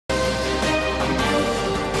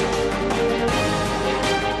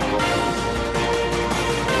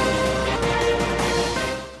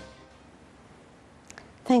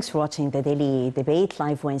Thanks for watching the Daily Debate,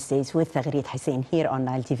 live Wednesdays with Taghreed Hussein here on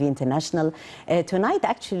Nile TV International. Tonight,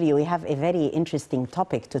 actually, we have a very interesting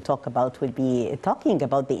topic to talk about. We'll be talking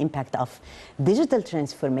about the impact of digital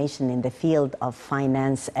transformation in the field of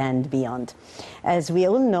finance and beyond. As we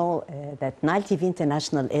all know, that Nile TV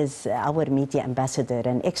International is our media ambassador,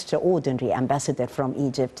 an extraordinary ambassador from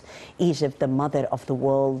Egypt. Egypt, the mother of the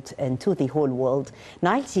world, and to the whole world.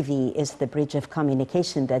 Nile TV is the bridge of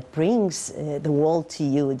communication that brings the world to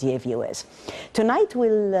you, dear viewers. Tonight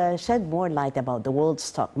we'll shed more light about the world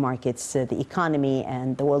stock markets, the economy,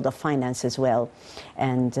 and the world of finance as well,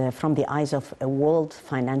 and from the eyes of a world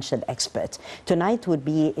financial expert. Tonight we'll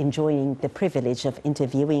be enjoying the privilege of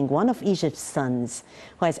interviewing one of Egypt's sons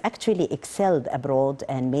who has actually excelled abroad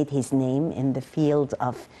and made his name in the field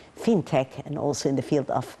of fintech and also in the field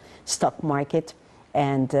of stock market.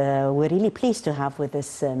 And we're really pleased to have with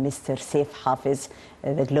us Mr. Saif Hafez,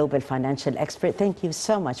 the global financial expert. Thank you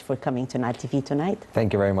so much for coming to Nile TV tonight.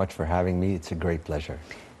 Thank you very much for having me. It's a great pleasure.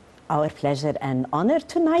 Our pleasure and honor.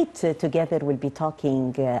 Tonight, together, we'll be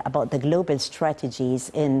talking about the global strategies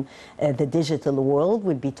in the digital world.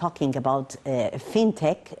 We'll be talking about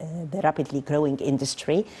fintech, the rapidly growing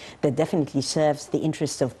industry that definitely serves the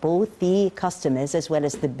interests of both the customers as well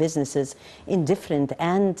as the businesses in different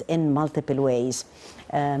and in multiple ways.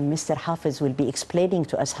 Mr. Hafez will be explaining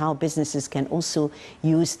to us how businesses can also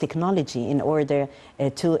use technology in order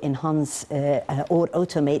to enhance or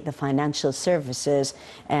automate the financial services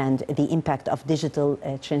and the impact of digital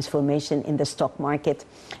transformation in the stock market.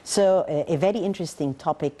 So a very interesting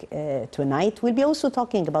topic tonight. We'll be also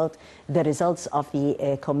talking about the results of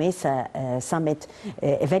the COMESA summit,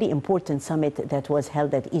 a very important summit that was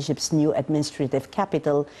held at Egypt's new administrative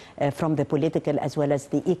capital from the political as well as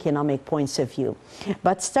the economic points of view.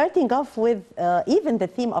 But starting off with even the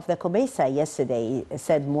theme of the COMESA yesterday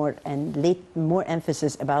said more and laid more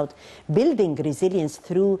emphasis about building resilience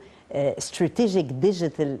through strategic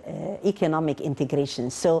digital economic integration.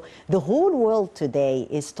 So the whole world today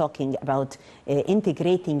is talking about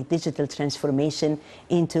integrating digital transformation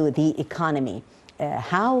into the economy.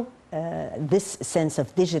 How this sense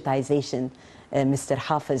of digitization, Mr.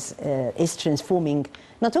 Hafez, is transforming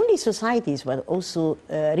not only societies, but also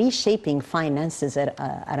reshaping finances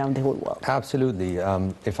around the whole world. Absolutely.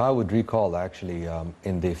 If I would recall, actually,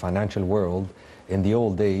 in the financial world, in the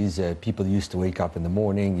old days, people used to wake up in the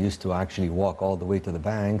morning, used to actually walk all the way to the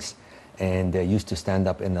banks, and used to stand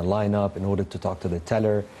up in a lineup in order to talk to the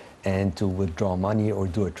teller and to withdraw money or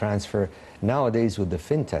do a transfer. Nowadays, with the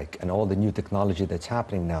fintech and all the new technology that's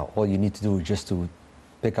happening now, all you need to do is just to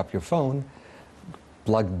pick up your phone,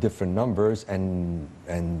 plug different numbers, and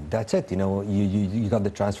that's it. You know, you got the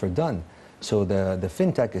transfer done. So the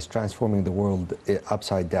fintech is transforming the world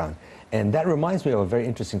upside down. And that reminds me of a very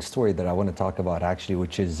interesting story that I want to talk about, actually,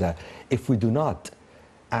 which is if we do not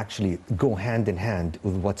actually go hand in hand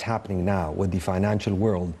with what's happening now, with the financial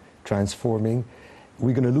world transforming,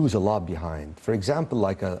 we're going to lose a lot behind. For example,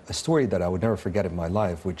 like a story that I would never forget in my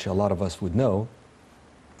life, which a lot of us would know,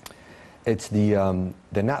 it's the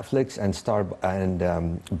Netflix and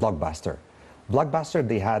Blockbuster. Blockbuster,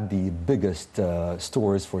 they had the biggest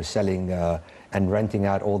stores for selling and renting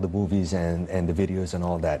out all the movies and the videos and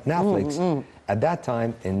all that. Netflix, at that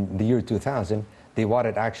time, in the year 2000, they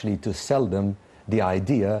wanted actually to sell them the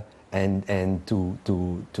idea and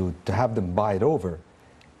to have them buy it over.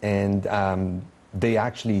 And they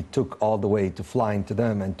actually took all the way to flying to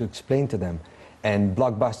them and to explain to them. And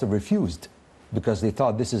Blockbuster refused, because they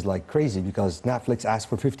thought this is like crazy, because Netflix asked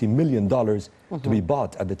for $50 million to be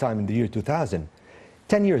bought at the time in the year 2000.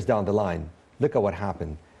 10 years down the line, look at what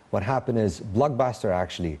happened. What happened is Blockbuster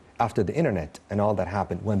actually, after the internet and all that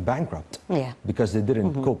happened, went bankrupt. Yeah. Because they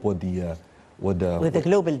didn't cope with the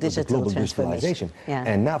global digital digitalization. Yeah.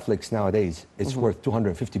 And Netflix nowadays is worth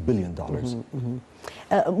 $250 billion.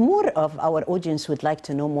 More of our audience would like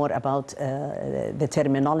to know more about the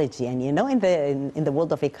terminology. And you know, in the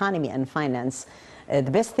world of economy and finance,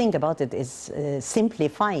 the best thing about it is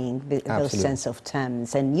simplifying those sense of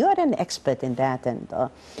terms. And you are an expert in that,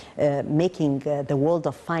 and making the world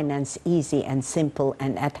of finance easy and simple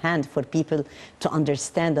and at hand for people to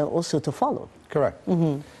understand and also to follow. Correct.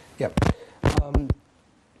 Yeah.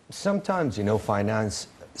 Sometimes, you know, finance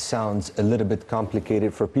sounds a little bit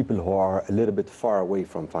complicated for people who are a little bit far away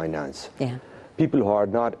from finance. Yeah. People who are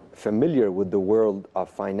not familiar with the world of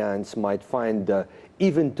finance might find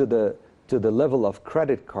even to the level of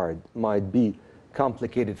credit card might be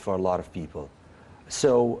complicated for a lot of people.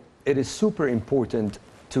 So it is super important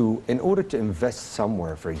to, in order to invest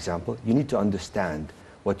somewhere, for example, you need to understand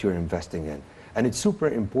what you're investing in. And it's super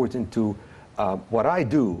important to What I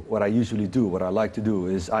do, what I usually do, what I like to do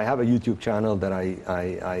is I have a YouTube channel that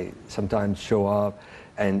I sometimes show up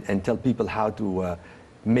and tell people how to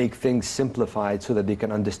make things simplified so that they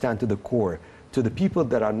can understand to the core, to the people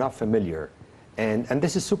that are not familiar. And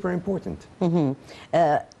this is super important.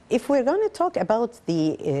 If we're going to talk about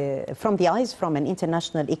from the eyes from an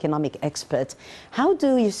international economic expert, how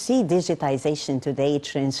do you see digitization today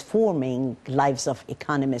transforming lives of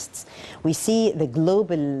economists? We see the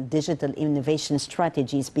global digital innovation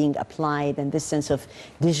strategies being applied and this sense of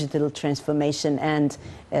digital transformation, and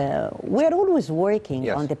we're always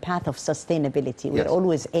working on the path of sustainability. We're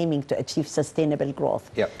always aiming to achieve sustainable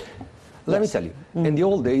growth. Yeah. Let me tell you, in the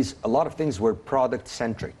old days, a lot of things were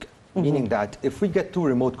product-centric. Meaning that if we get two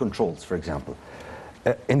remote controls, for example,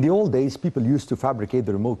 in the old days, people used to fabricate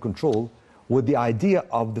the remote control with the idea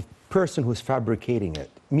of the person who's fabricating it.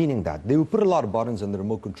 Meaning that they would put a lot of buttons on the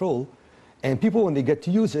remote control, and people, when they get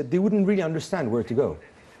to use it, they wouldn't really understand where to go.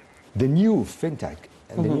 The new fintech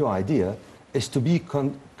and the new idea is to be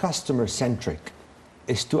customer-centric,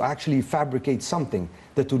 is to actually fabricate something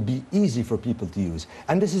that would be easy for people to use.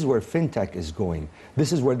 And this is where fintech is going.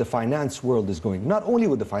 This is where the finance world is going. Not only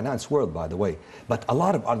with the finance world, by the way, but a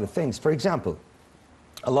lot of other things. For example,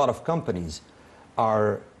 a lot of companies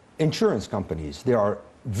are insurance companies. They are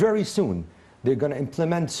very soon, they're going to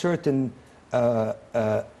implement certain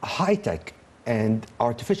high-tech and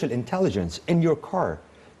artificial intelligence in your car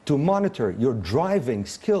to monitor your driving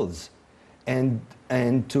skills and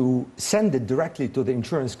to send it directly to the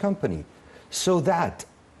insurance company, so that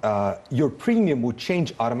your premium would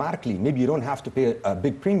change automatically. Maybe you don't have to pay a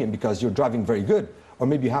big premium because you're driving very good, or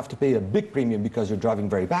maybe you have to pay a big premium because you're driving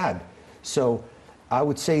very bad. So I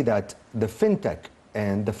would say that the fintech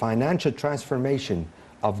and the financial transformation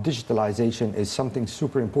of digitalization is something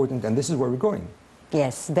super important, and this is where we're going.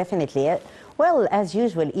 Yes, definitely. Well, as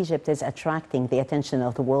usual, Egypt is attracting the attention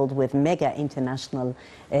of the world with mega international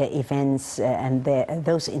events, and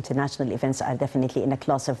those international events are definitely in a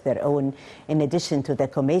class of their own. In addition to the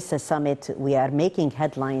COMESA summit, we are making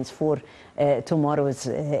headlines for tomorrow's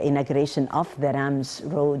inauguration of the Rams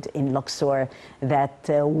Road in Luxor, that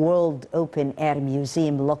World Open Air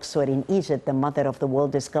Museum Luxor in Egypt, the mother of the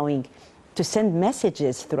world, is going to send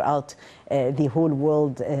messages throughout the whole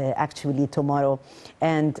world actually tomorrow.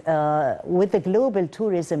 And with the global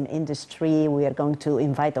tourism industry, we are going to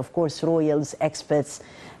invite, of course, royals, experts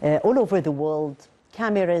all over the world.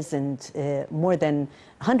 Cameras and more than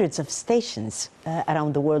hundreds of stations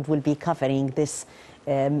around the world will be covering this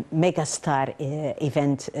megastar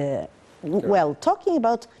event. Well, talking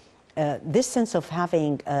about this sense of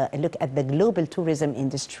having a look at the global tourism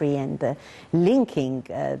industry and linking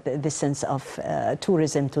the sense of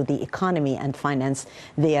tourism to the economy and finance,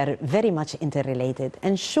 they are very much interrelated.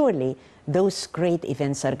 And surely those great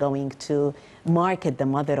events are going to market the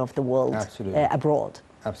mother of the world abroad.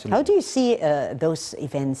 Absolutely. How do you see those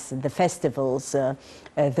events, the festivals,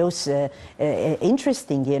 those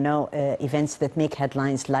interesting, events that make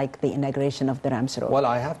headlines like the inauguration of the Rams Road? Well,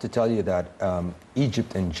 I have to tell you that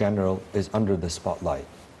Egypt in general is under the spotlight.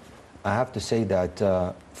 I have to say that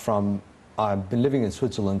I've been living in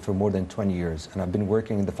Switzerland for more than 20 years, and I've been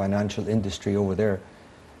working in the financial industry over there.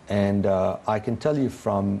 And I can tell you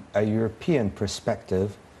from a European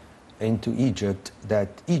perspective into Egypt, that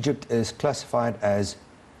Egypt is classified as,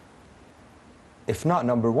 if not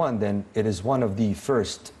number one, then it is one of the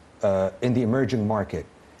first in the emerging market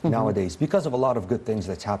nowadays, because of a lot of good things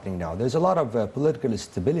that's happening now. There's a lot of political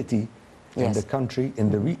stability in the country,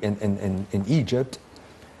 in Egypt.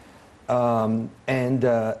 And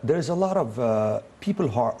there's a lot of people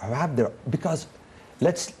who have their, because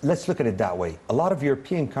let's look at it that way. A lot of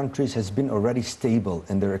European countries has been already stable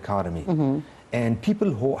in their economy. And people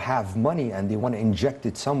who have money and they want to inject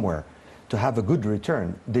it somewhere to have a good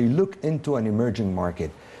return, they look into an emerging market.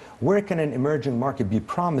 Where can an emerging market be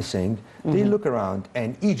promising? They look around,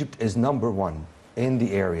 and Egypt is number one in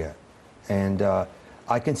the area. And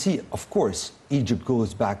I can see, of course, Egypt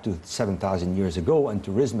goes back to 7,000 years ago, and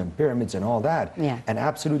tourism and pyramids and all that. Yeah. And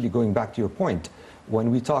absolutely, going back to your point, when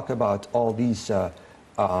we talk about all these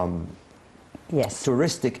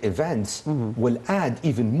touristic events, will add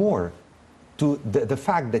even more to the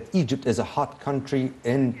fact that Egypt is a hot country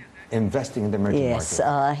in investing in the emerging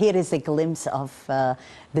market. Here is a glimpse of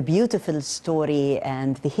the beautiful story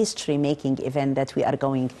and the history-making event that we are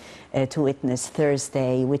going to witness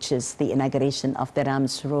Thursday, which is the inauguration of the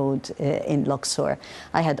Rams Road in Luxor.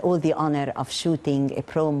 I had all the honor of shooting a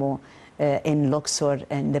promo in Luxor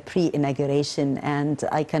in the pre-inauguration, and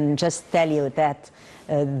I can just tell you that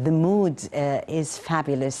the mood is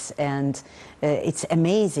fabulous, and it's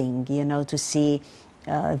amazing, to see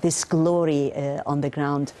this glory on the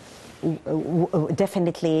ground.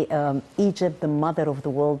 Definitely, Egypt, the mother of the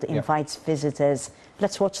world, invites visitors.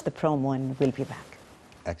 Let's watch the promo and we'll be back.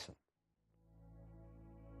 Excellent.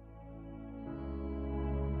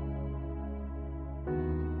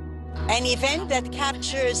 An event that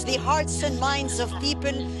captures the hearts and minds of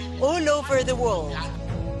people all over the world.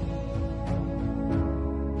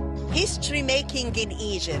 History making in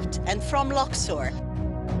Egypt, and from Luxor,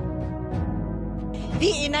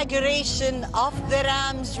 the inauguration of the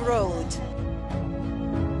Rams Road.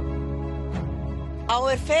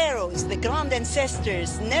 Our pharaohs, the grand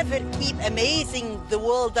ancestors, never keep amazing the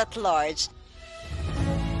world at large.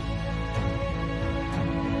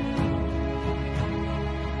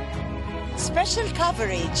 Special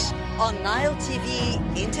coverage on Nile TV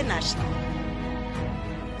International.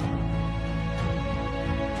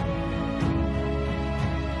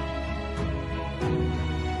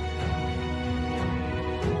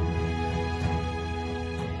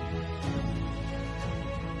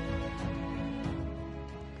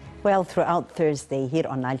 Well, throughout Thursday here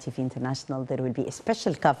on Nile TV International, there will be a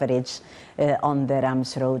special coverage on the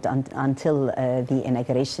Rams Road until the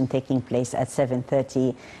inauguration taking place at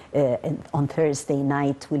 7:30 on Thursday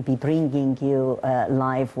night. We'll be bringing you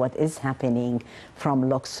live what is happening from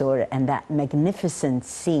Luxor and that magnificent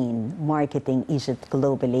scene marketing Egypt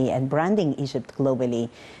globally and branding Egypt globally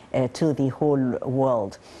to the whole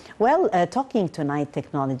world. Well, talking tonight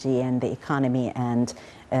technology and the economy and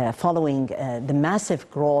following the massive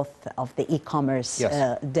growth of the e-commerce,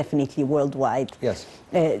 definitely worldwide. Yes.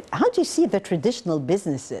 How do you see the traditional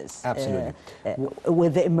businesses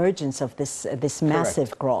with the emergence of this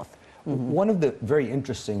massive growth? Mm-hmm. One of the very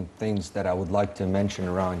interesting things that I would like to mention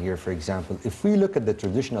around here, for example, if we look at the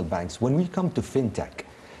traditional banks, when we come to fintech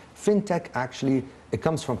actually, it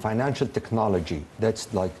comes from financial technology.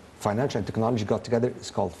 That's like financial and technology got together, it's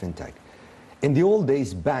called fintech. In the old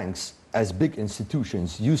days, banks, as big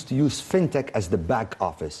institutions, used to use fintech as the back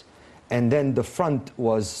office, and then the front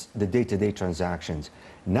was the day-to-day transactions.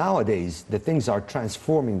 Nowadays, the things are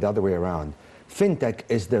transforming the other way around. Fintech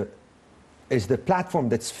is the platform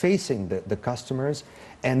that's facing the customers,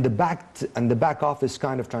 and the back office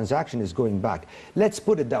kind of transaction is going back. Let's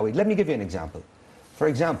put it that way. Let me give you an example. For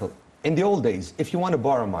example, in the old days, if you want to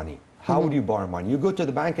borrow money, how would you borrow money? You go to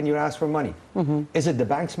the bank and you ask for money. Is it the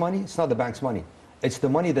bank's money? It's not the bank's money. It's the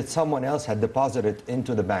money that someone else had deposited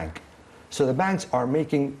into the bank. So the banks are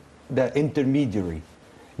making the intermediary.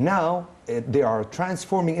 Now they are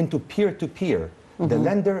transforming into peer-to-peer, the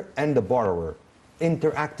lender and the borrower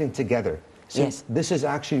interacting together. So this is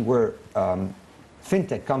actually where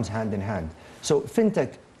fintech comes hand in hand. So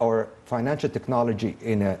fintech, or financial technology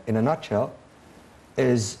in a nutshell,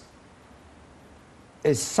 is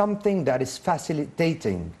something that is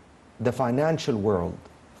facilitating the financial world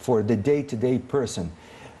for the day-to-day person.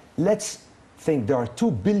 Let's think there are 2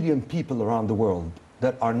 billion people around the world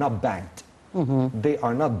that are not banked. They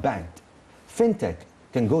are not banked. Fintech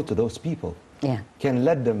can go to those people, can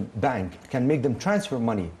let them bank, can make them transfer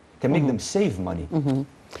money, can make them save money.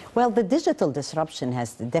 Well, the digital disruption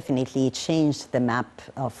has definitely changed the map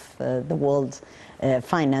of the world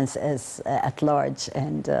finance at large.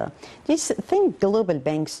 And do you think global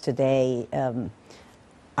banks today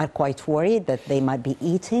are quite worried that they might be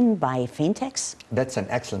eaten by fintechs? That's an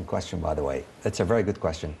excellent question, by the way. That's a very good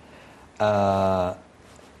question. That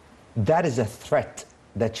is a threat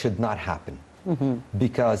that should not happen.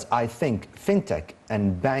 Because I think fintech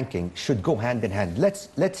and banking should go hand in hand.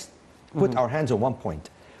 Let's put our hands on one point.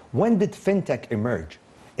 When did fintech emerge?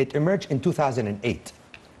 It emerged in 2008,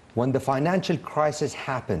 when the financial crisis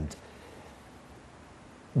happened.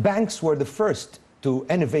 Banks were the first to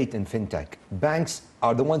innovate in fintech. Banks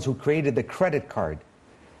are the ones who created the credit card.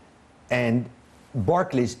 And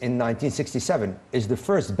Barclays in 1967 is the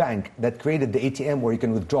first bank that created the ATM where you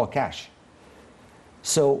can withdraw cash.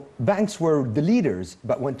 So banks were the leaders,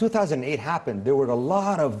 but when 2008 happened, there were a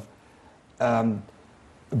lot of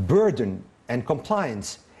burden and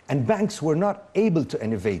compliance, and banks were not able to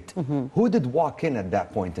innovate. Who did walk in at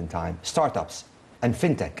that point in time? Startups and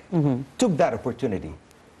fintech took that opportunity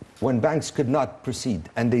when banks could not proceed,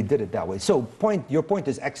 and they did it that way. So your point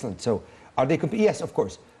is excellent. So are they yes, of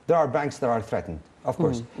course. There are banks that are threatened, of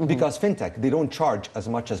course, because fintech, they don't charge as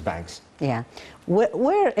much as banks. Yeah.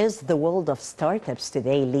 Where is the world of startups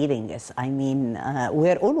today leading us? I mean,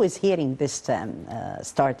 we're always hearing this term,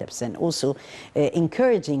 startups, and also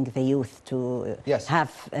encouraging the youth to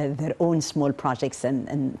have their own small projects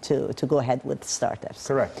and to go ahead with startups.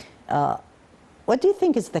 Correct. What do you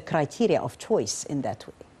think is the criteria of choice in that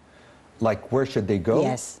way? like where should they go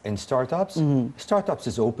Yes. in startups? Startups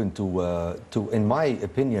is open to, in my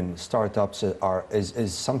opinion, startups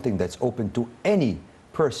is something that's open to any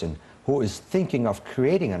person who is thinking of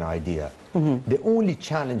creating an idea. The only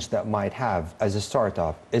challenge that might have as a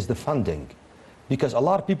startup is the funding, because a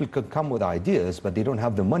lot of people could come with ideas, but they don't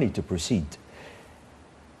have the money to proceed.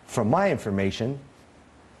 From my information,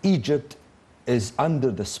 Egypt is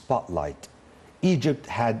under the spotlight.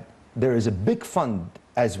 There is a big fund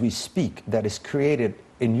as we speak that is created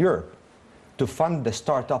in Europe to fund the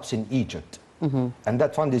startups in Egypt. And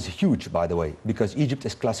that fund is huge, by the way, because Egypt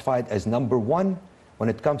is classified as #1 when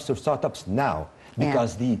it comes to startups now,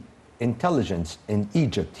 because the intelligence in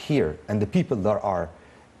Egypt here and the people that are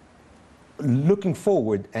looking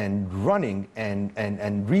forward and running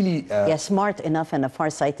and really smart enough and a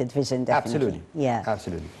far-sighted vision, definitely. Absolutely. Yeah,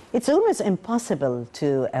 absolutely. It's almost impossible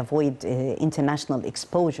to avoid international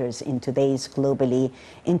exposures in today's globally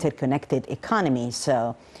interconnected economy.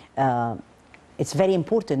 So it's very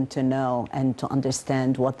important to know and to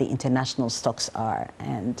understand what the international stocks are,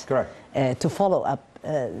 and to follow up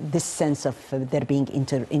this sense of their being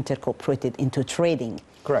incorporated into trading.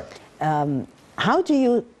 Correct. How do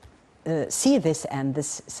you see this and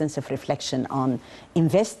this sense of reflection on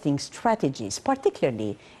investing strategies,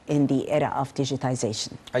 particularly in the era of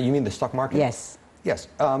digitization? You mean the stock market? Yes. Yes,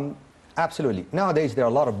 absolutely. Nowadays, there are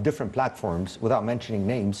a lot of different platforms, without mentioning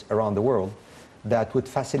names, around the world that would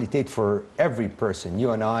facilitate for every person, you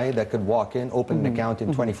and I, that could walk in, open an account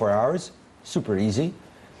in 24 hours, super easy,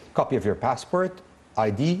 copy of your passport,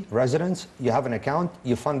 ID, residence, you have an account,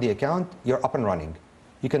 you fund the account, you're up and running.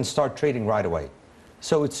 You can start trading right away.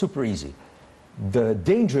 So it's super easy. The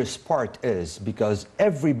dangerous part is because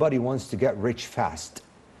everybody wants to get rich fast.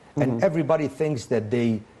 And everybody thinks that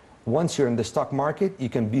once you're in the stock market, you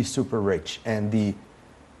can be super rich. And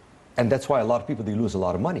that's why a lot of people, they lose a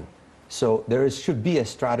lot of money. So should be a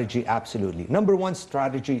strategy, absolutely. #1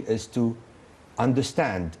 strategy is to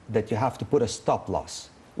understand that you have to put a stop loss.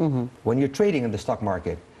 When you're trading in the stock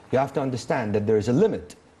market, you have to understand that there is a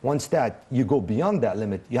limit. Once that you go beyond that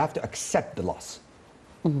limit, you have to accept the loss.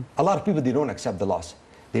 A lot of people, they don't accept the loss.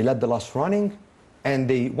 They let the loss running, and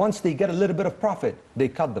once they get a little bit of profit, they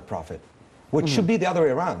cut the profit, which should be the other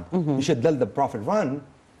way around. You should let the profit run,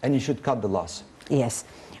 and you should cut the loss. Yes.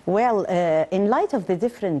 Well, in light of the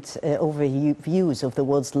different overviews of the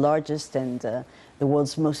world's largest and the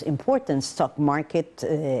world's most important stock market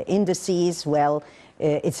indices, well,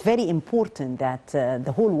 it's very important that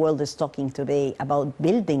the whole world is talking today about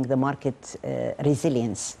building the market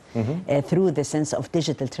resilience through the sense of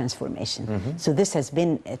digital transformation. So this has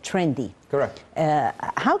been trendy. Correct.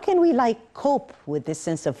 How can we cope with this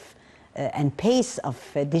sense of and pace of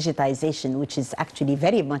digitization, which is actually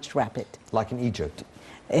very much rapid? Like in Egypt.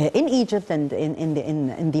 In Egypt and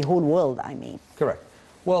in the whole world, I mean. Correct.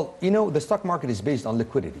 Well, you know, the stock market is based on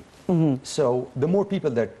liquidity. So the more people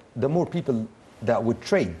that would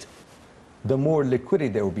trade, the more liquidity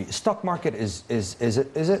there will be. Stock market is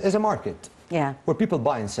a market where people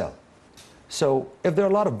buy and sell. So if there are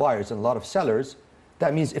a lot of buyers and a lot of sellers,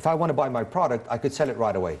 that means if I want to buy my product, I could sell it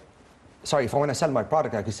right away. Sorry, if I want to sell my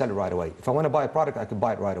product, I could sell it right away. If I want to buy a product, I could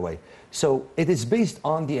buy it right away. So it is based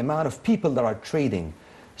on the amount of people that are trading.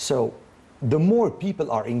 So the more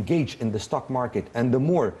people are engaged in the stock market and the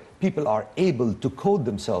more people are able to code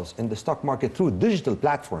themselves in the stock market through digital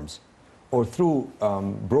platforms or through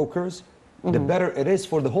brokers, the better it is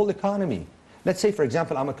for the whole economy. Let's say, for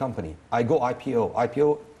example, I'm a company. I go IPO.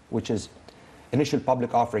 IPO, which is initial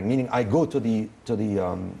public offering, meaning I go to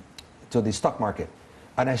the stock market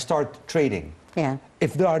and I start trading. Yeah.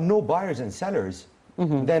 If there are no buyers and sellers,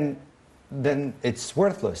 then it's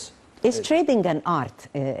worthless. Is trading an art,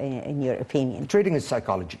 in your opinion? Trading is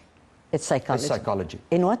psychology. It's psychology. It's psychology.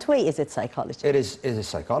 In what way is it psychology? It is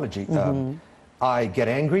psychology. I get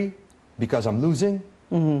angry because I'm losing,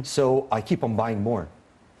 so I keep on buying more.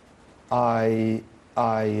 I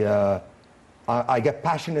get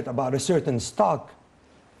passionate about a certain stock,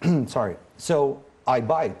 sorry, so I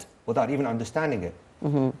buy it without even understanding it.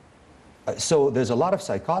 So there's a lot of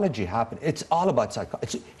psychology happening. It's all about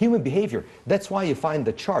it's human behavior. That's why you find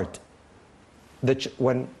the chart.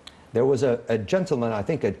 When there was a gentleman, I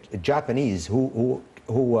think a Japanese, who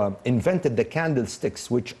invented the candlesticks,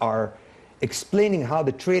 which are explaining how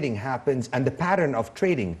the trading happens and the pattern of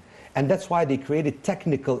trading. And that's why they created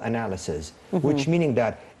technical analysis, which meaning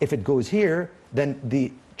that if it goes here, then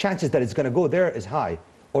the chances that it's going to go there is high,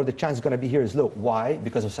 or the chance it's going to be here is low. Why?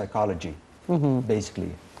 Because of psychology,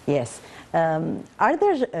 basically. Yes. Are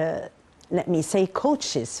there, let me say,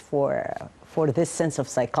 coaches for this sense of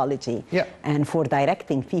psychology and for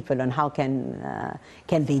directing people on how can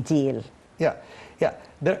they deal Yeah, yeah.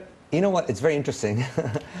 You know what? It's very interesting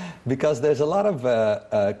because there's a lot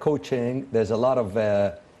of coaching, there's a lot of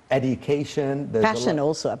education. There's Passion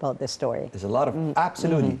also about the story. There's a lot of,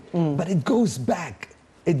 absolutely. But it goes back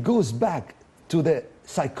to the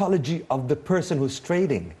psychology of the person who's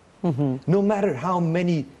trading. No matter how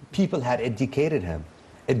many people had educated him,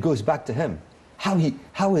 it goes back to him.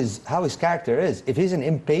 How his character is. If he's an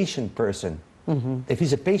impatient person, if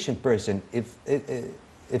he's a patient person, if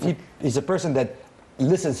he's a person that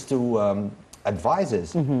listens to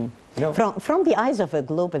advices. You know? From the eyes of a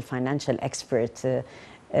global financial expert,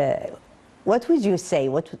 what would you say?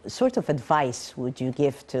 What sort of advice would you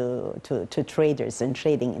give to traders and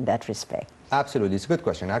trading in that respect? Absolutely, it's a good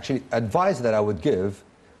question. Actually, advice that I would give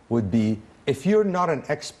would be, if you're not an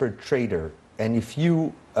expert trader and if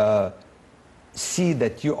you see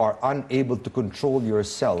that you are unable to control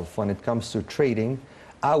yourself when it comes to trading,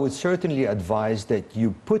 I would certainly advise that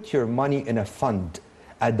you put your money in a fund,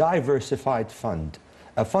 a diversified fund,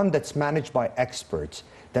 a fund that's managed by experts,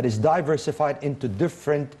 that is diversified into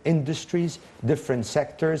different industries, different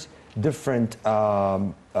sectors, different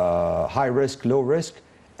high risk, low risk,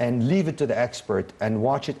 and leave it to the expert and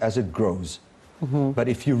watch it as it grows. But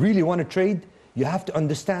if you really want to trade, you have to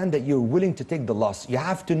understand that you're willing to take the loss. You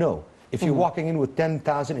have to know. If you're walking in with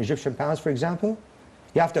 10,000 Egyptian pounds, for example,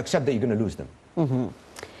 you have to accept that you're going to lose them.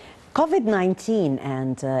 COVID-19,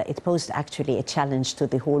 and it posed actually a challenge to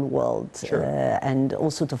the whole world, Sure. And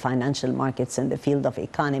also to financial markets and the field of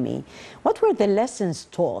economy. What were the lessons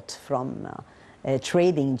taught from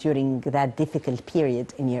trading during that difficult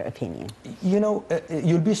period, in your opinion? You know,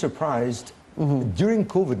 you'll be surprised. During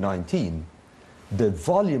COVID-19, the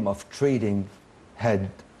volume of trading had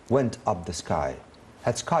went up the sky,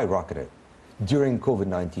 had skyrocketed during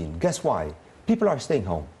COVID-19. Guess why? People are staying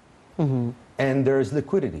home, and there's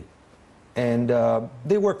liquidity, and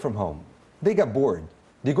they work from home. They got bored.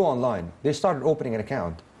 They go online. They started opening an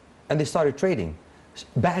account, and they started trading.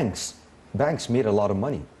 Banks made a lot of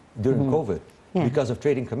money during COVID. Yeah. Because of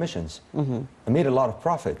trading commissions, and made a lot of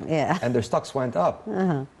profit, Yeah. and their stocks went up.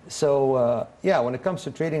 So yeah, when it comes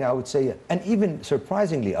to trading, I would say, and even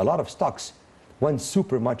surprisingly, a lot of stocks went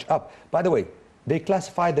super much up. By the way, they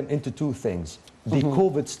classified them into two things: the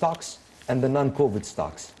COVID stocks and the non-COVID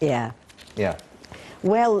stocks. Yeah. Yeah.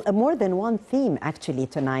 Well, more than one theme actually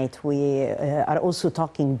tonight. We are also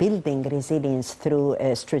talking building resilience through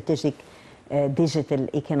strategic digital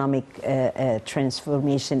economic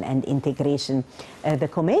transformation and integration. The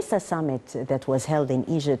COMESA summit that was held in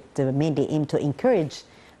Egypt mainly aimed to encourage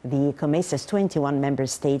the COMESA's 21 member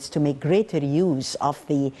states to make greater use of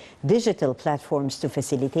the digital platforms to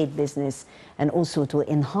facilitate business and also to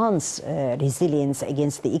enhance resilience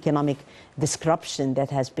against the economic disruption that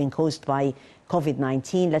has been caused by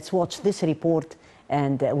COVID-19. Let's watch this report,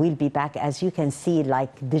 and we'll be back. As you can see,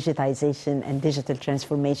 like, digitization and digital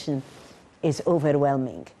transformation is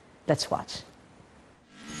overwhelming. Let's watch.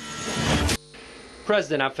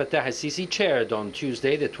 President Abdel Fattah el-Sisi chaired on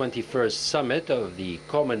Tuesday the 21st summit of the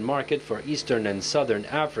Common Market for Eastern and Southern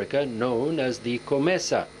Africa, known as the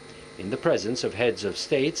COMESA, in the presence of heads of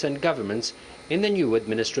states and governments in the new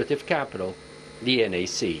administrative capital, the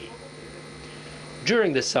NAC.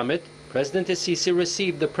 During the summit, President el-Sisi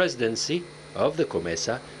received the presidency of the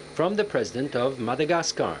COMESA from the President of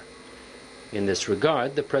Madagascar. In this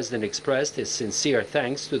regard, the President expressed his sincere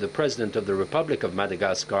thanks to the President of the Republic of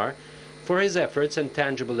Madagascar for his efforts and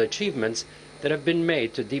tangible achievements that have been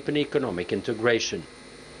made to deepen economic integration.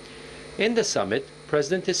 In the summit,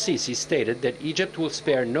 President el-Sisi stated that Egypt will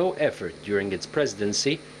spare no effort during its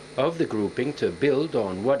presidency of the grouping to build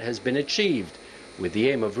on what has been achieved, with the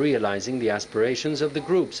aim of realizing the aspirations of the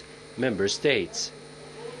group's member states.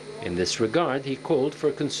 In this regard, he called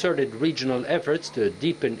for concerted regional efforts to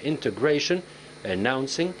deepen integration,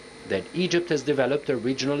 announcing that Egypt has developed a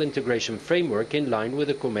regional integration framework in line with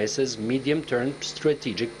the COMESA's medium-term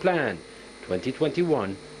strategic plan,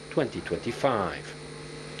 2021-2025.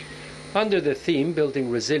 Under the theme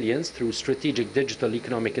Building Resilience through Strategic Digital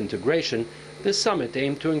Economic Integration, the summit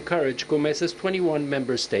aimed to encourage COMESA's 21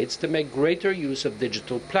 member states to make greater use of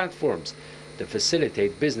digital platforms to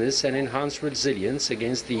facilitate business and enhance resilience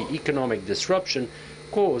against the economic disruption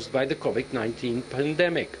caused by the COVID-19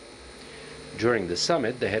 pandemic. During the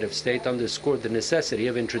summit, the head of state underscored the necessity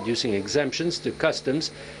of introducing exemptions to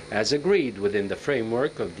customs as agreed within the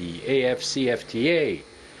framework of the AFCFTA.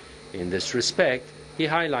 In this respect, he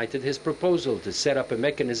highlighted his proposal to set up a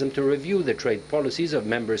mechanism to review the trade policies of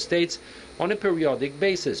member states on a periodic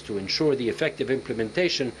basis to ensure the effective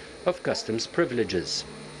implementation of customs privileges.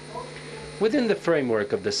 Within the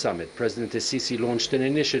framework of the summit, President el-Sisi launched an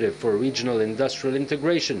initiative for regional industrial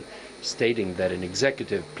integration, stating that an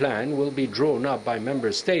executive plan will be drawn up by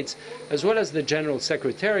member states, as well as the General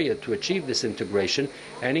Secretariat, to achieve this integration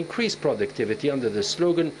and increase productivity under the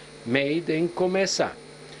slogan, Made in COMESA.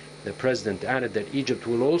 The President added that Egypt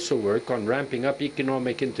will also work on ramping up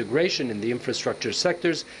economic integration in the infrastructure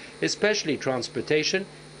sectors, especially transportation,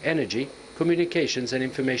 energy, communications and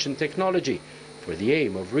information technology, for the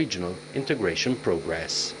aim of regional integration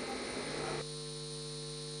progress.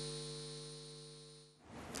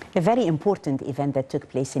 A very important event that took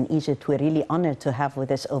place in Egypt. We're really honored to have with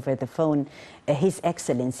us over the phone His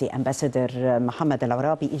Excellency Ambassador Mohammed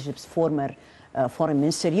Al-Arabi, Egypt's former Foreign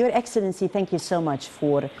Minister. Your Excellency, thank you so much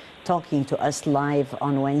for talking to us live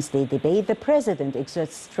on Wednesday debate. The President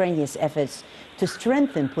exerts strenuous efforts to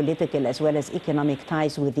strengthen political as well as economic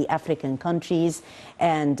ties with the African countries.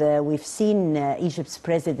 And we've seen Egypt's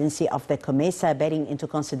presidency of the COMESA, bearing into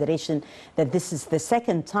consideration that this is the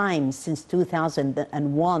second time since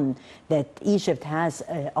 2001 that Egypt has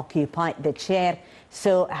occupied the chair.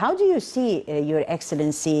 So how do you see, Your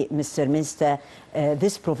Excellency, Mr. Minister,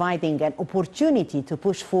 this providing an opportunity to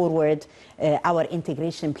push forward our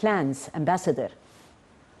integration plans, Ambassador?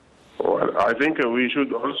 Well, I think we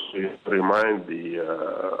should also remind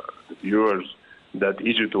the viewers that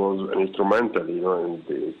Egypt was instrumental, in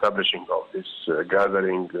the establishing of this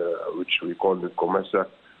gathering, which we call the COMESA.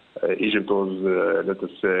 Egypt was, let us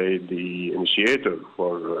say, the initiator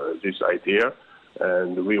for this idea,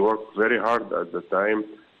 and we worked very hard at the time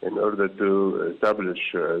in order to establish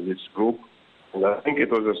this group. And I think it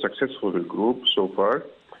was a successful group so far.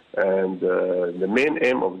 And the main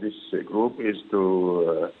aim of this group is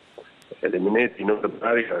to eliminate, the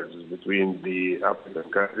barriers between the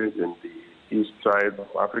African countries and the east side of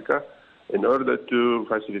Africa, in order to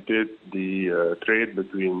facilitate the trade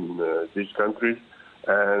between these countries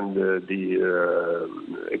and the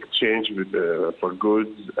exchange for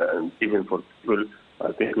goods and even for people.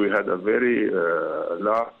 I think we had a very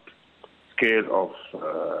large scale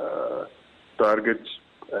of targets,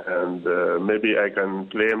 and maybe I can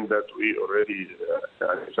claim that we already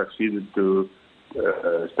succeeded to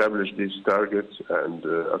establish these targets and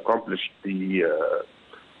accomplish the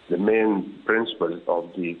main principles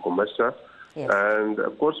of the COMESA. Yes. And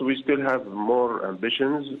of course, we still have more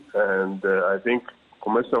ambitions, and I think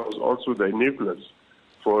COMESA was also the nucleus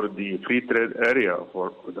for the free trade area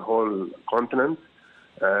for the whole continent,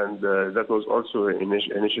 and that was also an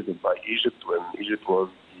initiative by Egypt when Egypt was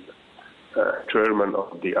chairman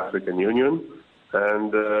of the African Union.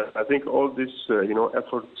 And I think all these,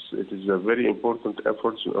 efforts, it is a very important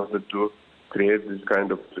effort in order to create this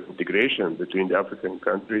kind of integration between the African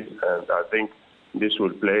countries. And I think this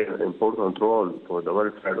will play an important role for the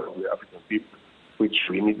welfare of the African people, which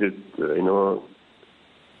we needed,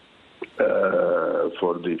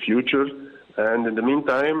 for the future. And in the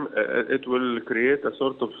meantime, it will create a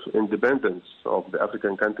sort of independence of the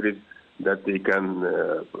African countries, that they can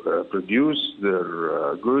produce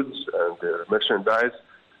their goods and their merchandise,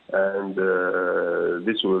 and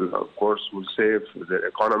this will, of course, save their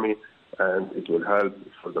economy, and it will help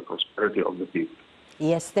for the prosperity of the people.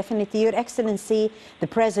 Yes, definitely. Your Excellency, the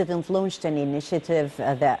President launched an initiative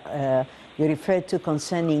that you referred to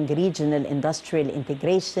concerning regional industrial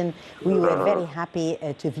integration. We were very happy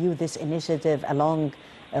to view this initiative along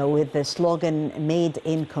with the slogan Made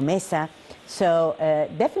in COMESA. So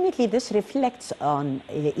definitely this reflects on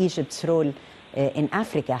Egypt's role in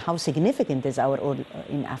Africa. How significant is our role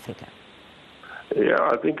in Africa? Yeah,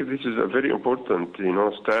 I think this is a very important,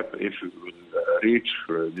 step if we will reach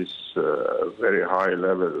this very high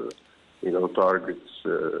level, targets,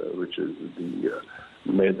 which is the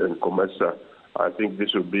Made in COMESA. I think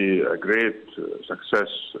this will be a great success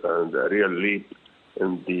and a real leap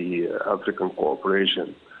in the African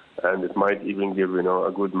cooperation. And it might even give,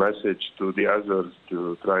 a good message to the others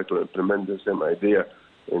to try to implement the same idea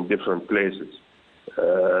in different places.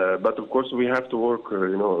 But of course, we have to work,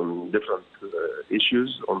 on different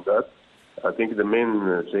issues on that. I think the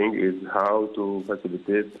main thing is how to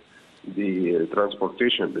facilitate the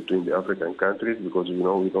transportation between the African countries, because,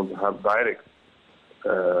 we don't have direct,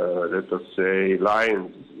 let us say,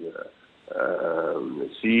 lines,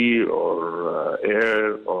 sea or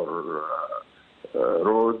air or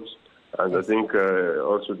roads. And I think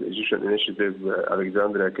also the Egyptian initiative,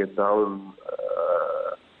 Alexandria-Cape Town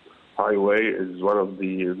highway, is one of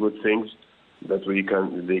the good things that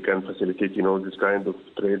they can facilitate, this kind of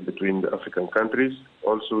trade between the African countries.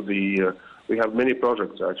 Also, we have many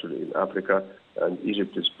projects actually in Africa, and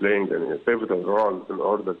Egypt is playing a pivotal role in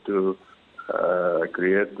order to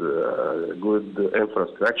create good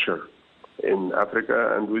infrastructure in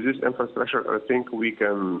Africa. And with this infrastructure, I think we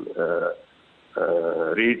can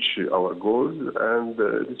reach our goals. And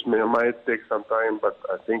this might take some time, but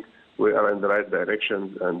I think we are in the right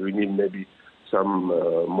direction, and we need maybe some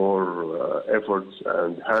more efforts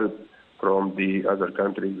and help from the other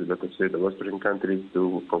countries, let us say the Western countries,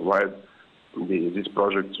 to provide these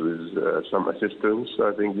projects with some assistance.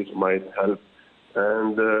 I think this might help.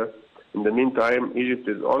 And in the meantime, Egypt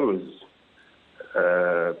is always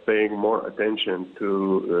paying more attention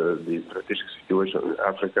to the strategic situation in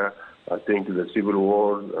Africa. I think the civil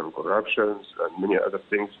wars and corruptions and many other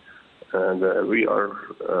things. And we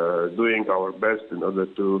are doing our best in order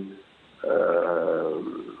to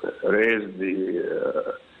raise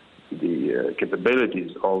the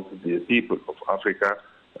capabilities of the people of Africa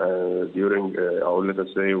during, or let us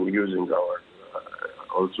say, using our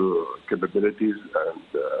also capabilities and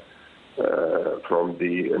from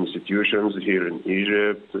the institutions here in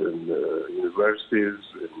Egypt, in universities,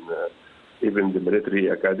 in even the military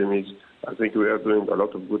academies. I think we are doing a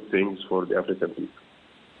lot of good things for the African people.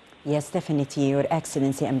 Yes, definitely. Your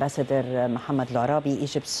Excellency, Ambassador Mohamed El-Arabi,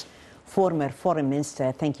 Egypt's former foreign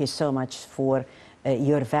minister, thank you so much for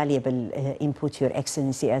your valuable input, Your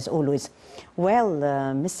Excellency, as always. Well,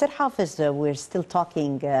 Mr. Hafiz, we're still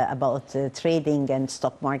talking about trading and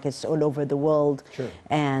stock markets all over the world. Sure.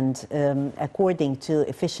 And according to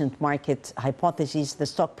efficient market hypotheses, the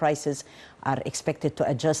stock prices are expected to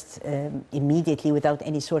adjust immediately without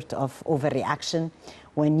any sort of overreaction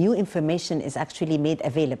when new information is actually made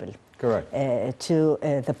available. Correct. To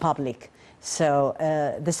the public. So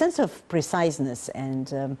the sense of preciseness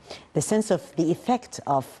and the sense of the effect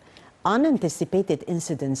of unanticipated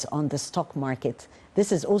incidents on the stock market,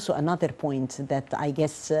 this is also another point that I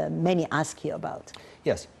guess many ask you about.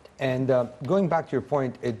 Yes, and going back to your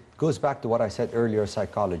point, it goes back to what I said earlier,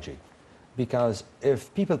 psychology. Because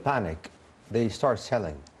if people panic, they start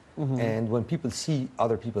selling. Mm-hmm. And when people see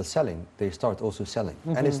other people selling, they start also selling.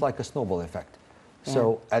 Mm-hmm. And it's like a snowball effect. Yeah.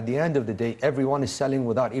 So at the end of the day, everyone is selling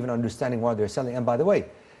without even understanding why they're selling. And by the way,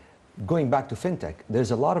 going back to fintech,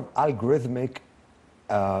 there's a lot of algorithmic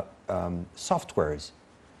softwares.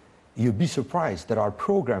 You'd be surprised that are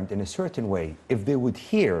programmed in a certain way. If they would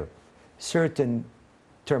hear certain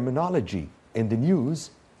terminology in the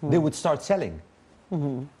news, they would start selling.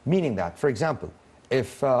 Mm-hmm. Meaning that, for example,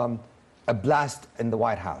 if a blast in the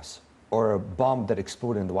White House or a bomb that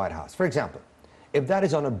exploded in the White House, for example, if that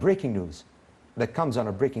is on a breaking news, that comes on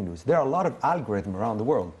a breaking news, there are a lot of algorithms around the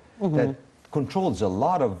world that controls a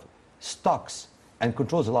lot of stocks and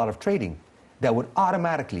controls a lot of trading that would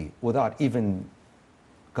automatically, without even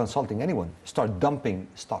consulting anyone, start dumping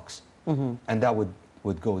stocks. And that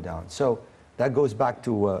would go down. So that goes back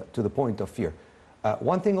to the point of fear.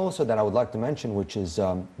 One thing also that I would like to mention, which is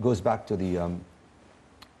goes back to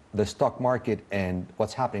the stock market and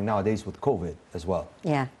what's happening nowadays with COVID as well.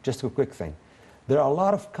 Yeah. Just a quick thing. There are a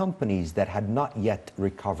lot of companies that had not yet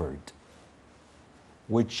recovered,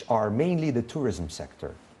 which are mainly the tourism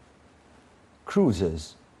sector.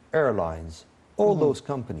 Cruises, airlines, all those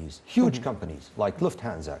companies, huge companies like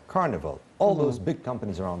Lufthansa, Carnival, all those big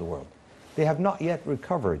companies around the world, they have not yet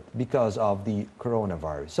recovered because of the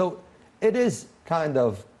coronavirus. So it is kind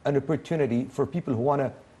of an opportunity for people who want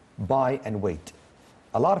to buy and wait.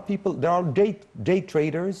 A lot of people, there are day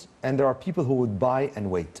traders and there are people who would buy and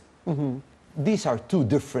wait. These are two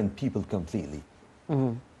different people completely.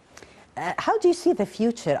 How do you see the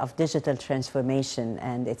future of digital transformation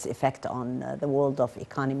and its effect on the world of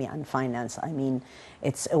economy and finance? I mean,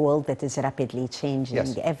 it's a world that is rapidly changing.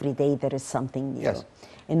 Yes. Every day there is something new. Yes.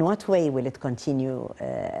 In what way will it continue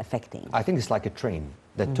affecting? I think it's like a train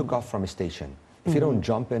that took off from a station. If you don't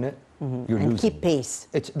jump in it, you're and losing. keep pace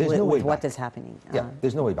There's no way with what back. is happening. Yeah,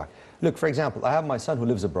 there's no way back. Look, for example, I have my son who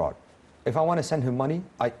lives abroad. If I want to send him money,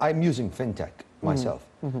 I'm using fintech myself.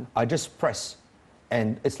 I just press,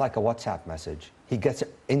 and it's like a WhatsApp message. He gets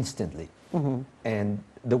it instantly. And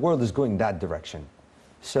the world is going that direction.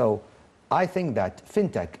 So I think that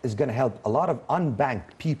fintech is going to help a lot of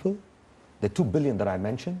unbanked people, the 2 billion that I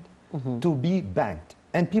mentioned, to be banked.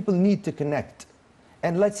 And people need to connect.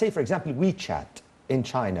 And let's say, for example, WeChat in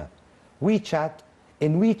China.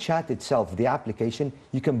 In WeChat itself, the application,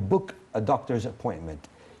 you can book a doctor's appointment.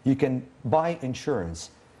 You can buy insurance.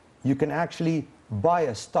 You can actually buy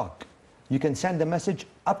a stock. You can send a message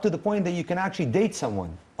up to the point that you can actually date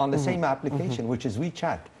someone on the same application, which is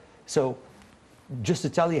WeChat. So just to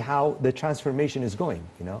tell you how the transformation is going,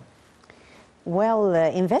 you know? Well,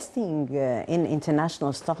 investing in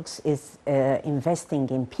international stocks is investing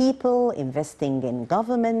in people, investing in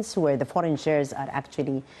governments where the foreign shares are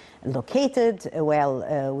actually located.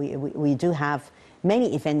 Well, we do have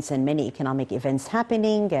many events and many economic events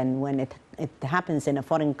happening, and when it happens in a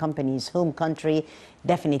foreign company's home country,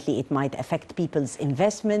 definitely it might affect people's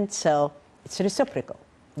investment, so it's reciprocal.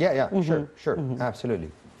 Yeah, sure,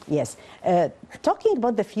 absolutely. Yes. Talking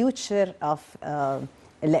about the future of,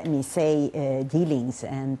 let me say, dealings,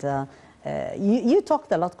 and you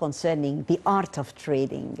talked a lot concerning the art of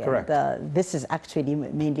trading. Correct. And, this is actually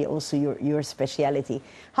mainly also your speciality.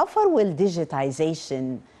 How far will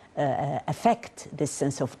digitization affect this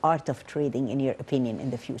sense of art of trading, in your opinion, in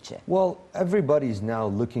the future? Well, everybody's now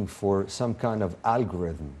looking for some kind of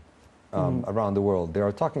algorithm around the world. They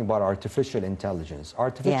are talking about artificial intelligence.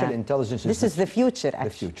 Artificial intelligence is the future, actually.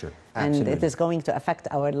 The future, And absolutely. it is going to affect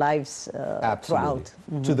our lives throughout.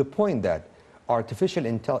 To the point that artificial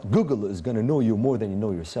intelligence, Google is going to know you more than you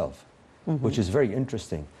know yourself, which is very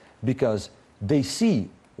interesting, because they see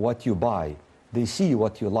what you buy, they see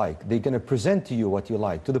what you like, they're going to present to you what you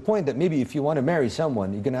like, to the point that maybe if you want to marry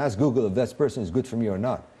someone, you're going to ask Google if that person is good for me or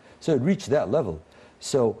not. So it reached that level.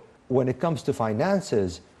 So when it comes to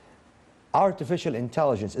finances, artificial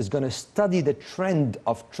intelligence is going to study the trend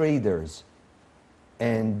of traders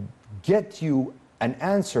and get you an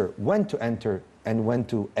answer when to enter and when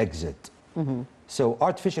to exit. So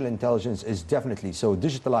artificial intelligence is definitely, so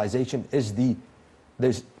digitalization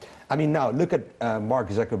is I mean, now look at Mark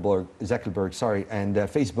Zuckerberg, sorry, and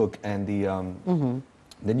Facebook and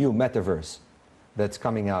the new metaverse that's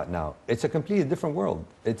coming out now. It's a completely different world.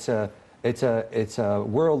 It's a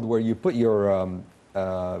world where you put your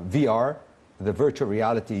VR, the virtual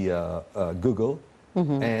reality Google,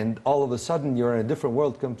 and all of a sudden you're in a different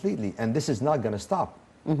world completely, and this is not going to stop.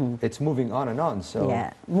 It's moving on and on. So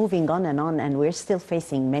yeah, moving on, and we're still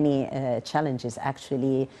facing many challenges.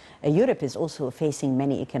 Actually, Europe is also facing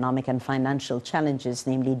many economic and financial challenges.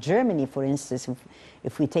 Namely, Germany, for instance,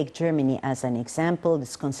 if we take Germany as an example,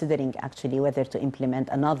 is considering actually whether to implement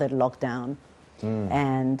another lockdown,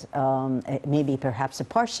 and maybe perhaps a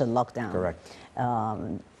partial lockdown. Correct.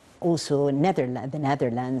 Also, the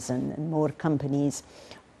Netherlands and more companies.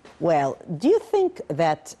 Well, do you think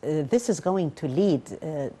that this is going to lead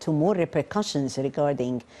to more repercussions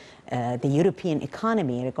regarding the European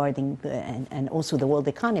economy, regarding and also the world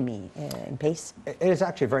economy in pace? It is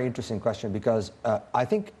actually a very interesting question, because I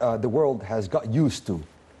think the world has got used to,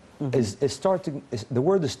 the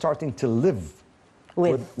world is starting to live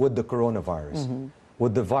with the coronavirus,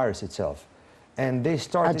 with the virus itself. And they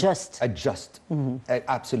start adjust.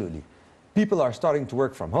 Absolutely. People are starting to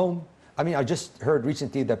work from home. I mean, I just heard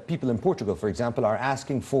recently that people in Portugal, for example, are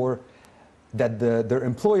asking for that their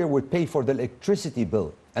employer would pay for the electricity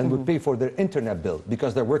bill and would pay for their internet bill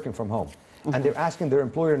because they're working from home. And they're asking their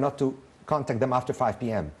employer not to contact them after 5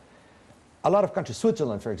 p.m. A lot of countries,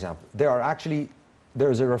 Switzerland, for example,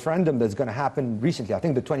 there's a referendum that's going to happen recently, I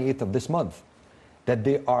think the 28th of this month, that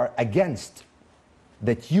they are against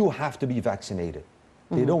that you have to be vaccinated.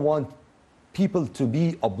 They don't want people to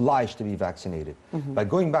be obliged to be vaccinated. But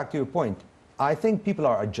going back to your point, I think people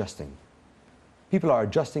are adjusting. People are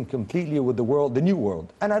adjusting completely with the world, the new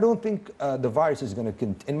world. And I don't think the virus is going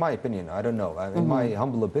to, in my opinion, I don't know, in my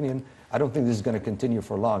humble opinion, I don't think this is going to continue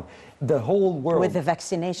for long. The whole world... With the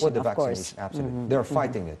vaccination, with the of course. Vaccination, absolutely. They're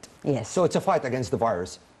fighting it. Yes. So it's a fight against the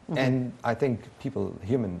virus. And I think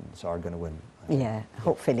humans are going to win. Yeah,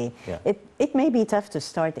 hopefully. Yeah. It may be tough to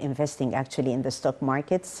start investing actually in the stock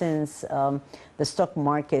market, since the stock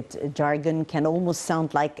market jargon can almost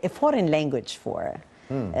sound like a foreign language for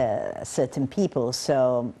certain people.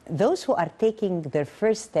 So those who are taking their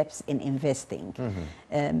first steps in investing,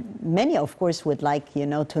 many of course would like,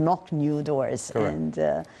 to knock new doors. Correct.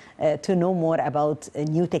 And to know more about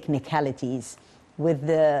new technicalities. With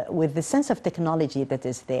the sense of technology that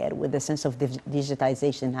is there, with the sense of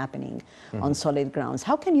digitization happening on solid grounds,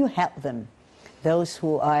 how can you help them, those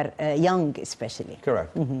who are young especially?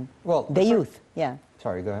 Correct. Well, the youth, yeah.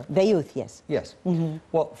 Sorry, go ahead. The youth, yes. Yes.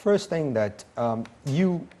 Well, first thing that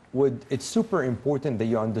it's super important that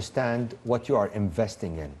you understand what you are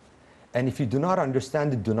investing in. And if you do not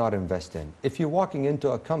understand it, do not invest in. If you're walking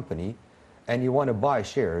into a company and you want to buy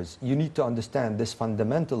shares, you need to understand this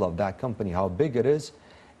fundamental of that company, how big it is,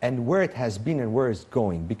 and where it has been and where it's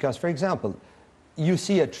going. Because, for example, you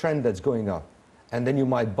see a trend that's going up, and then you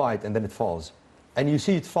might buy it, and then it falls. And you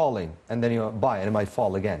see it falling, and then you buy it, and it might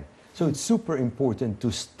fall again. So it's super important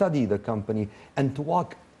to study the company and to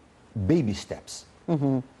walk baby steps,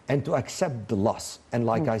 and to accept the loss. And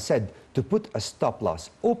like I said, to put a stop loss.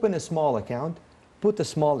 Open a small account, put a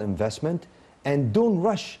small investment, and don't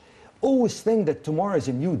rush. Always think that tomorrow is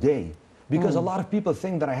a new day, because a lot of people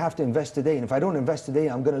think that I have to invest today, and if I don't invest today,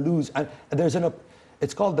 I'm going to lose. And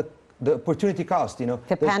it's called the opportunity cost, you know.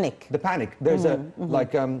 The panic. The panic. There's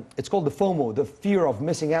it's called the FOMO, the fear of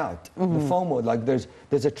missing out. The FOMO, like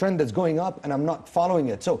there's a trend that's going up and I'm not following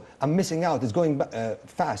it, so I'm missing out. It's going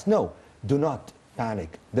fast. No, do not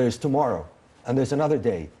panic. There's tomorrow, and there's another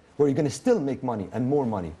day where you're going to still make money and more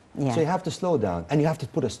money. Yeah. So you have to slow down and you have to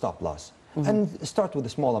put a stop loss. And start with a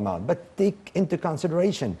small amount, but take into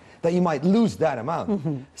consideration that you might lose that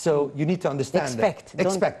amount. So you need to understand Expect. that.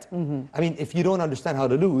 Expect. I mean, if you don't understand how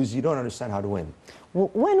to lose, you don't understand how to win.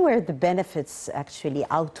 When were the benefits actually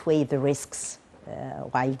outweigh the risks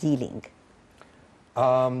while dealing?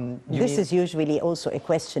 This is usually also a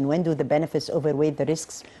question. When do the benefits overweigh the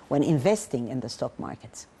risks when investing in the stock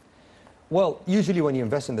markets? Well, usually when you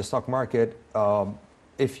invest in the stock market,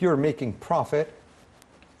 if you're making profit,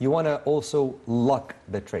 you want to also luck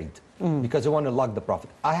the trade because you want to luck the profit.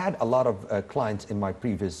 I had a lot of clients in my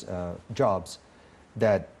previous jobs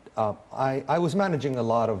that I was managing a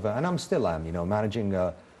lot of, and I'm still am, you know, managing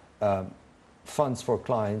funds for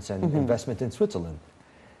clients and investment in Switzerland.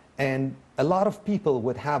 And a lot of people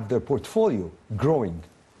would have their portfolio growing,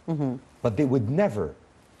 but they would never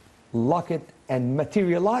lock it and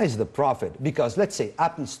materialize the profit because let's say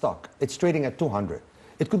Apple stock, it's trading at 200.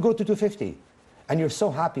 It could go to 250. And you're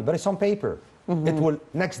so happy, but it's on paper. It will,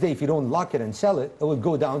 next day, if you don't lock it and sell it, it will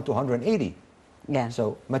go down to 180. Yeah.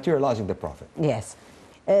 So materializing the profit. Yes.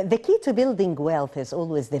 The key to building wealth is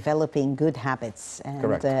always developing good habits. And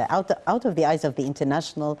Correct. Out of the eyes of the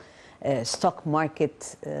international stock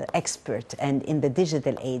market expert and in the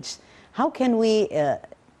digital age, how can we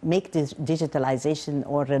make this digitalization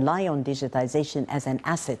or rely on digitization as an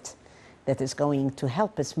asset that is going to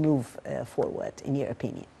help us move forward, in your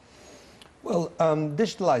opinion? Well,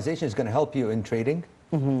 digitalization is going to help you in trading.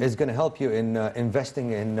 It's going to help you in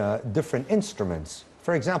investing in different instruments.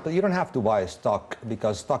 For example, you don't have to buy a stock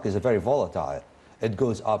because stock is very volatile. It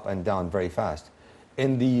goes up and down very fast.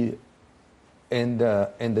 In the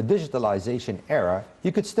digitalization era,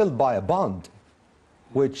 you could still buy a bond,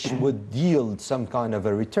 which would yield some kind of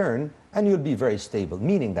a return, and you'll be very stable.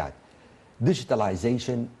 Meaning that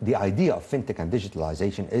digitalization, the idea of fintech and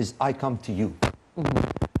digitalization is I come to you.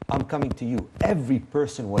 I'm coming to you. Every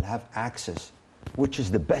person will have access, which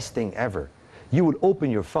is the best thing ever. You would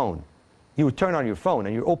open your phone, you would turn on your phone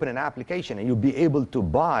and you open an application and you'll be able to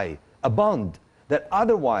buy a bond that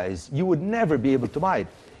otherwise you would never be able to buy it.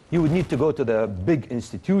 You would need to go to the big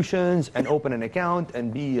institutions and open an account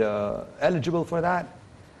and be eligible for that.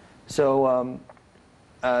 So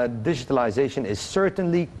digitalization is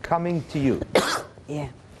certainly coming to you. Yeah.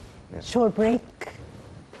 Short break.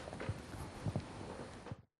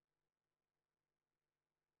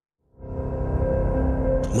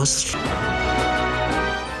 مصر.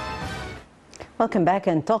 Welcome back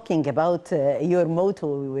and talking about your motto.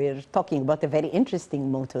 We're talking about a very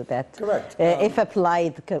interesting motto that, Correct. If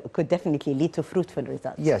applied, could definitely lead to fruitful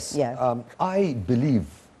results. Yes. Yeah. I believe,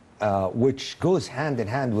 which goes hand in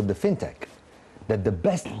hand with the fintech, that the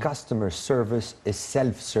best customer service is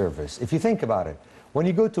self-service. If you think about it, when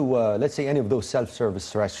you go to, let's say, any of those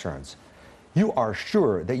self-service restaurants, you are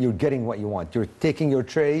sure that you're getting what you want. You're taking your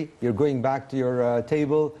tray, you're going back to your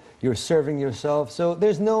table, you're serving yourself. So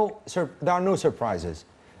there are no surprises.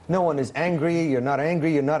 No one is angry, you're not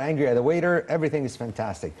angry at the waiter, everything is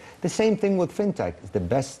fantastic. The same thing with fintech. The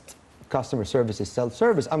best customer service is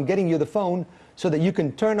self-service. I'm getting you the phone so that you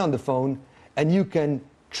can turn on the phone and you can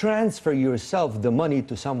transfer yourself the money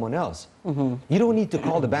to someone else. You don't need to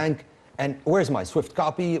call the bank and where's my SWIFT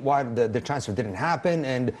copy, why the transfer didn't happen,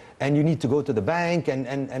 and you need to go to the bank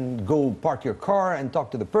and go park your car and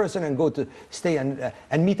talk to the person and go to stay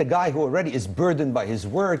and meet a guy who already is burdened by his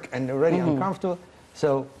work and already uncomfortable.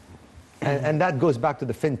 So, and that goes back to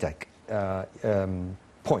the fintech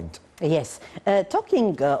point. Yes.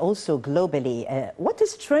 Talking also globally, what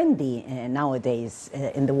is trendy nowadays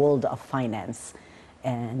in the world of finance?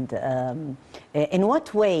 And in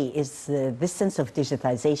what way is this sense of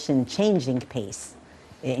digitization changing pace,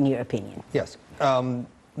 in your opinion? Yes.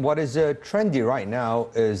 What is trendy right now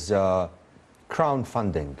is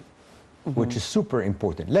crowdfunding, which is super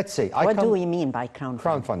important. Let's say What do we mean by crowdfunding?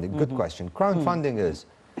 Crowdfunding, good question. Crowdfunding is,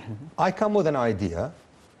 I come with an idea,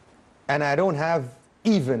 and I don't have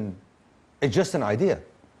even, it's just an idea.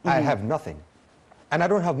 I have nothing, and I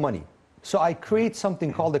don't have money. So I create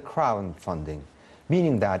something called a crowdfunding,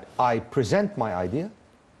 meaning that I present my idea,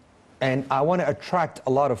 and I want to attract a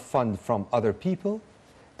lot of funds from other people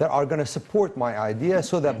that are going to support my idea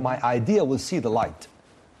so that my idea will see the light.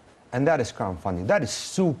 And that is crowdfunding. That is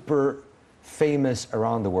super famous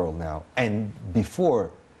around the world now. And before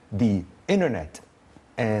the internet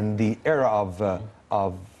and the era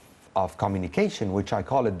of of communication, which I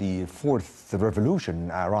call it the fourth revolution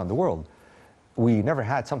around the world. We never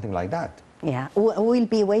had something like that. Yeah, we'll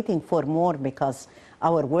be waiting for more because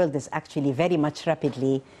our world is actually very much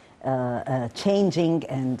rapidly changing,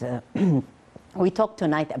 and we talked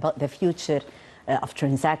tonight about the future of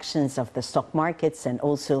transactions of the stock markets, and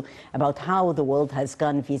also about how the world has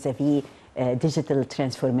gone vis-a-vis digital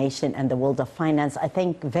transformation and the world of finance. I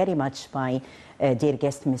thank very much my dear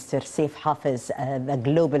guest, Mr. Saif Hafez, the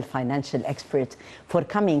global financial expert, for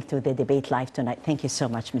coming to the debate live tonight. Thank you so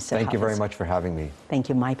much, Mr. Thank you Hafez. very much for having me. Thank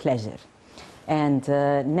you, my pleasure. And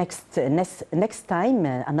next time,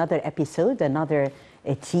 another episode, another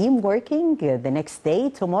team working the next day,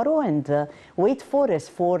 tomorrow, and wait for us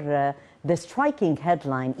for the striking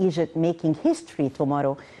headline, Egypt making history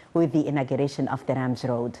tomorrow with the inauguration of the Rams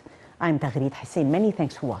Road. I'm Taghreed Hussein. Many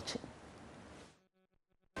thanks for watching.